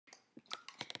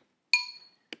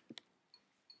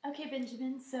Okay,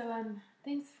 Benjamin. So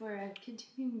thanks for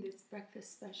continuing this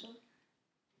breakfast special.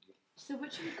 So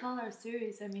what should we call our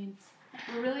series? I mean,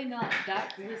 we're really not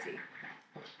that crazy.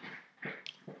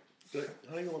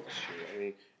 How do you want the shirt? I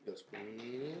mean, that's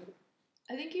me.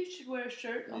 I think you should wear a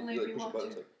shirt only if you want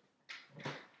to.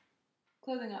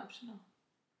 Clothing optional.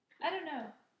 I don't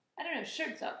know.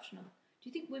 Shirt's optional. Do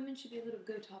you think women should be able to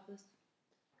go topless?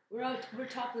 We're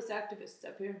topless activists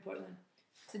up here in Portland.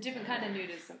 It's a different kind of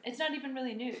nudism. It's not even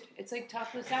really nude. It's like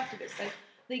topless activists.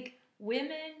 Like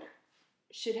women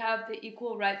should have the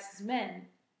equal rights as men,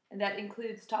 and that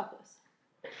includes topless.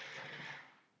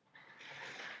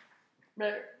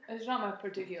 But it's not my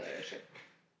particular issue.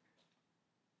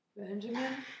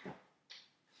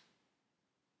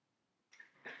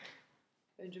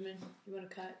 Benjamin, you want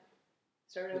to cut?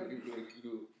 Start over.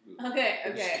 Okay.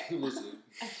 Listen.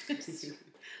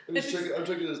 I'm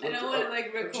checking this. I don't want to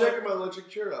record. I'm checking my electric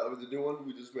chair out with the new one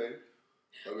we just made.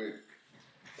 I mean.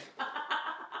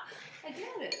 I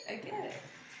get it.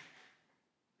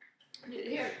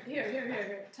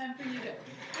 Here. Time for you to.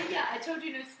 Yeah, I told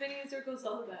you no spinning in circles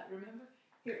all about. Remember?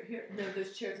 Here. No,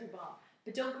 those chairs are bomb.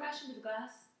 But don't crash into the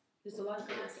glass. There's a lot of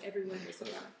glass everywhere in this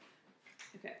around.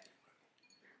 Okay.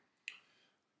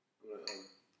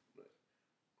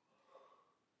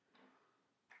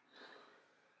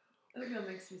 Oatmeal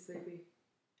makes me sleepy.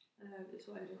 That's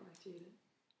why I don't like to eat it.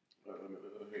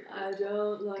 I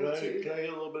don't like to eat it. Can I get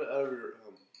a little bit out of your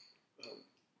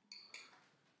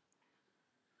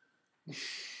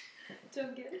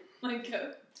Don't get my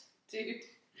coat, dude.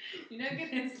 You're not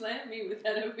gonna slam me with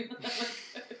that oatmeal on my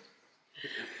coat.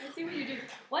 I see what you do.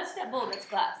 Watch that bowl. That's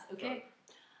glass. Okay.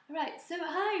 All right. So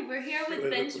hi, we're here with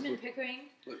Benjamin Pickering.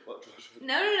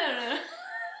 No.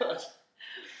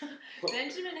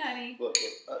 Benjamin, honey. Look,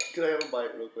 can I have a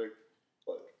bite real quick?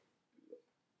 Look.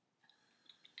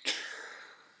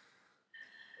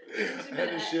 I had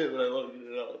to shit, but I wanted to get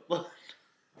it out.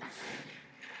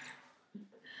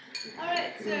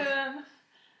 Alright, so,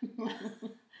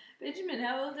 Benjamin,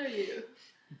 how old are you?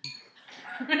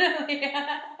 Really?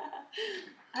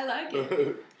 I like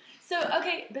it. So,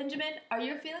 okay, Benjamin, are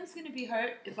your feelings going to be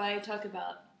hurt if I talk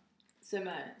about some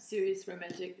serious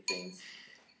romantic things?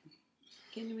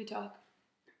 Can we talk?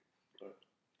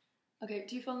 Okay,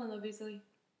 do you fall in love easily?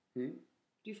 Do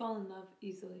you fall in love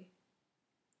easily?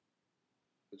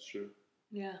 That's true.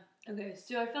 Yeah. Okay,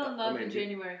 so I fell in love in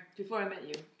January, before I met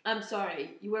you. I'm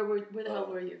sorry. Where the hell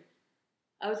were you?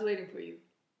 I was waiting for you.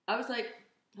 I was like,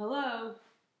 hello,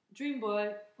 dream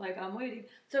boy. Like, I'm waiting.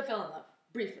 So I fell in love,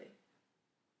 briefly.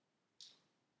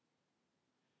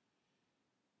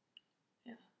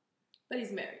 Yeah. But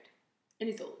he's married. And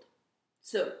he's old.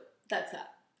 So, that's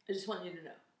that. I just want you to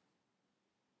know.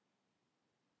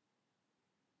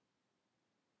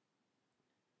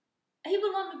 He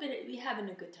would want me to be having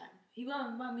a good time. He would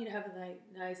want me to have a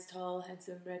nice, tall,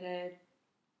 handsome, redhead,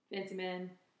 fancy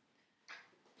man.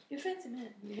 You're a fancy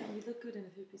man. You know, you look good in a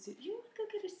three-piece suit. You want to go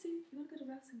get a suit? You want to go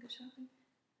to Ross and go shopping?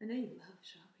 I know you love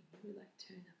shopping. You would like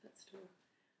tearing up that store.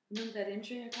 Remember that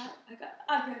injury I got?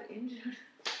 I got injured.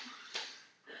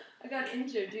 I got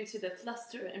injured due to the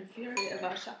fluster and fury of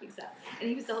our shopping style. And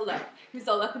he was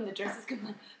all up in the dresses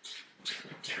going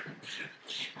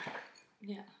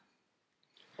yeah.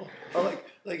 Oh,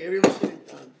 like everyone's saying,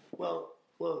 well,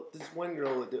 this one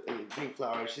girl with the pink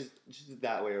flower, she's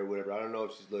that way or whatever. I don't know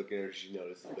if she's looking or if she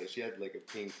notices, but she had like a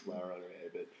pink flower on her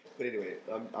head. But anyway,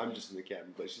 I'm just in the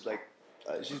cabin. But she's like,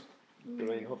 I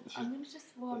mean, hopefully she's. I'm gonna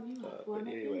just warm you up. But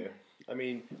anyway, I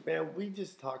mean, man, we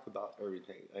just talk about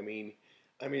everything. I mean,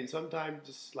 sometimes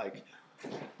just like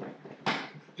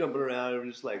jumping around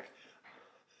and just like,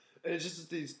 and it's just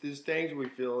these things we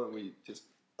feel and we just.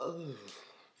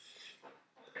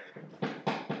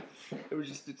 It was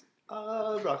just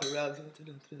rocking around, and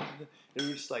we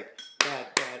were just like dad,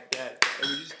 and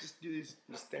we just do these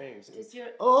things.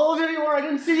 Oh, there you are! I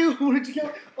didn't see you. Where did you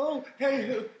go? Oh,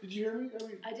 hey, did you hear me?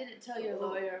 I didn't tell your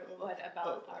lawyer what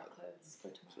about our clothes for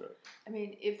tomorrow. Sorry. I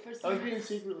mean, if for some I was being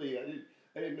secretly.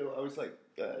 I didn't know. I was like,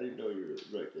 I didn't know you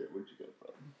were right there. Where'd you go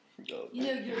from? No. You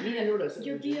know, you didn't hear what I said.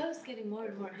 Your BO's getting more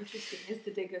and more interesting as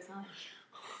the day goes on.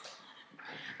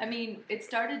 I mean, it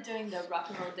started during the rock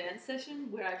and roll dance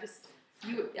session where I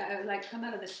would like come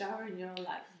out of the shower and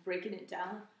like breaking it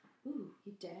down. Ooh,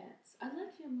 you dance. I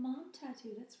love your mom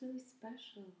tattoo. That's really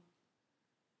special.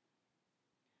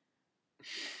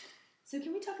 So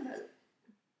can we talk about it?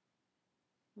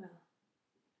 Well.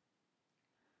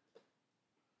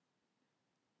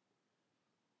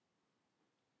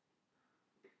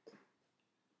 Why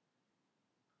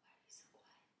are you so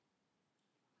quiet?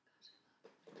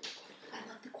 Oh my gosh, I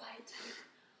love the quiet time.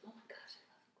 Oh my gosh, I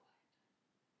love the quiet time.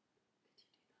 Could you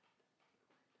do that?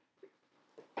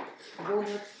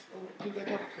 Pick that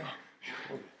up.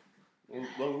 Okay.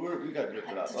 Well, we got to rip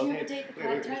it up. Did you ever date the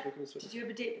quiet type? Did you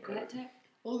ever date the quiet type?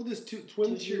 Oh, look at this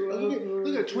twin chair.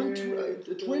 Look at a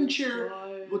twin chair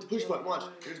with the push button. Watch.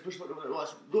 There's a push button over there.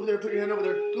 Watch. Go over there. Put your hand over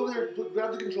there. Go over there.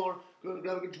 Grab the controller. Grab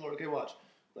the controller. Okay, watch.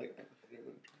 Like.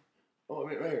 Oh,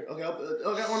 right here. Okay, I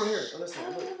got one right here. On this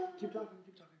side. Keep talking.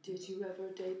 Did you ever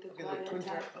date the quiet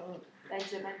type?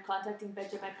 Benjamin, contacting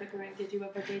Benjamin Pickering. Did you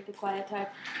ever date the quiet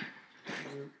type?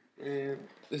 And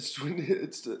it's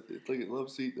like a love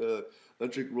seat,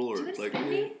 electric roller. Do you want to like, spin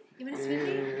me? You want to spin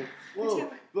me?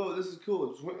 Whoa, this is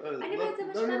cool. I never had so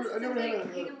much fun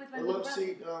sitting with my a little love brother.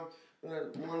 seat,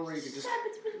 one where you can just.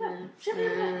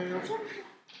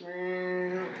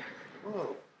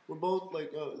 Oh, we're both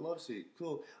like love seat.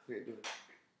 Cool. Okay, do it.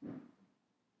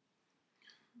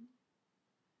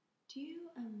 Do you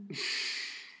know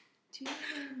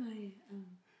my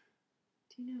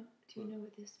do you know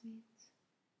what this means?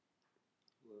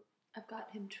 What? I've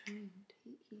got him trained.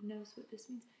 He knows what this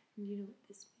means. And you know what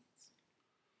this means?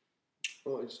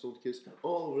 Oh, I just told kiss.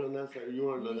 Oh, we're on that side. You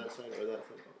want on that side or that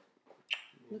side?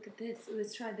 Look at this.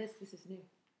 Let's try this. This is new.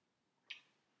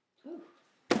 Ooh.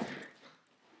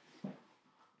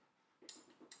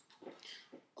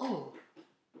 Oh.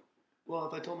 Well,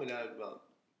 if I told my dad about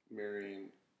marrying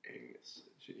Angus,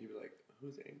 he'd be like,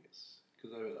 "Who's Angus?"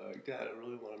 Because I'd be like, "Dad, I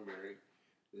really want to marry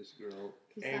this girl,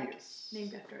 Angus." Like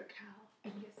named after a cow,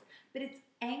 Angus. But it's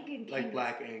Angus. Like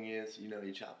black Angus, you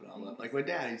chop it all up. Like my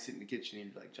dad, he'd sit in the kitchen,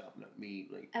 he'd like chopping up meat.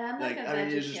 And I'm like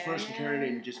it's just vegetarian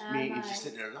and just meat. He's just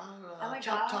sitting there,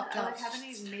 chop,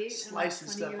 slicing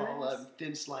stuff all up,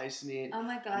 thin slicing it. Oh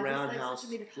my god, roundhouse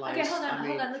slice. Okay, hold on.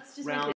 Let's just make